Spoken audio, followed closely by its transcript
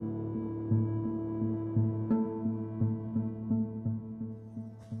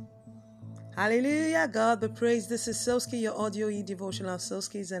Hallelujah, God be praised. This is Soski, your audio e-devotional.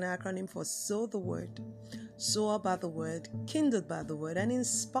 Soski is an acronym for Sow the Word, sow by the Word, kindled by the Word, and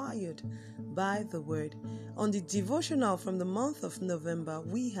inspired by the Word. On the devotional from the month of November,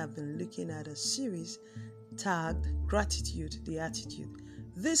 we have been looking at a series tagged Gratitude, the Attitude.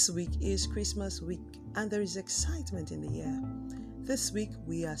 This week is Christmas week, and there is excitement in the air. This week,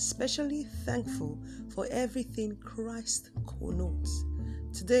 we are especially thankful for everything Christ connotes.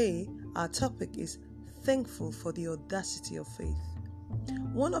 Today, our topic is thankful for the audacity of faith.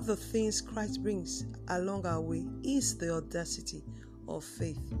 One of the things Christ brings along our way is the audacity of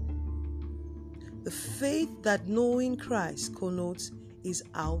faith. The faith that knowing Christ connotes is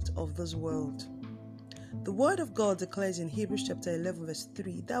out of this world. The Word of God declares in Hebrews chapter 11 verse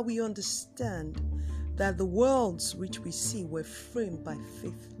 3 that we understand that the worlds which we see were framed by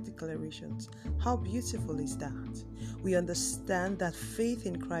faith declarations. How beautiful is that? We understand that faith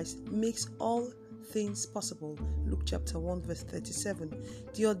in Christ makes all things possible. Luke chapter 1 verse 37.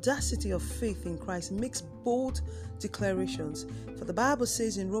 The audacity of faith in Christ makes bold declarations. For the Bible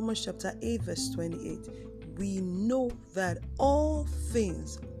says in Romans chapter 8 verse 28, we know that all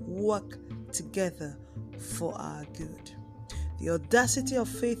things work together for our good. The audacity of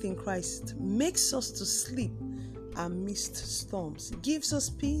faith in Christ makes us to sleep amidst storms. It gives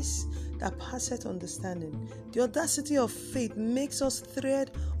us peace that passeth understanding. The audacity of faith makes us tread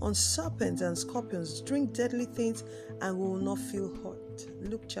on serpents and scorpions, drink deadly things, and will not feel hurt.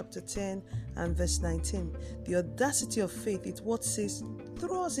 Luke chapter 10 and verse 19. The audacity of faith is what says,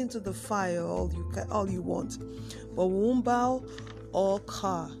 throw us into the fire all you want, but we won't bow or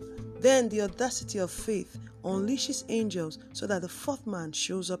cower. Then the audacity of faith unleashes angels so that the fourth man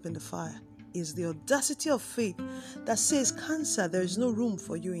shows up in the fire. Is the audacity of faith that says, cancer, there is no room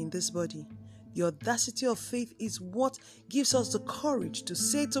for you in this body. The audacity of faith is what gives us the courage to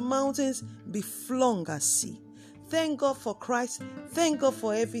say to mountains, be flung at sea. Thank God for Christ. Thank God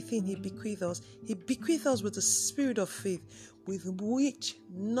for everything He bequeathed us. He bequeathed us with the spirit of faith, with which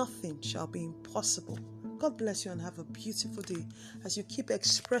nothing shall be impossible. God bless you and have a beautiful day as you keep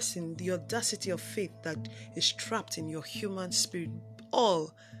expressing the audacity of faith that is trapped in your human spirit.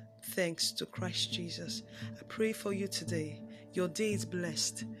 All thanks to Christ Jesus. I pray for you today. Your day is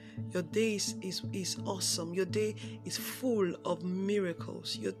blessed. Your day is awesome. Your day is full of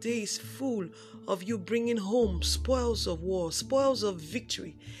miracles. Your day is full of you bringing home spoils of war, spoils of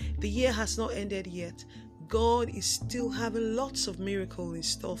victory. The year has not ended yet. God is still having lots of miracles in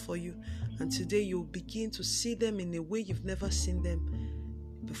store for you. And today you'll begin to see them in a way you've never seen them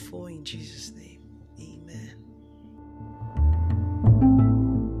before in Jesus' name.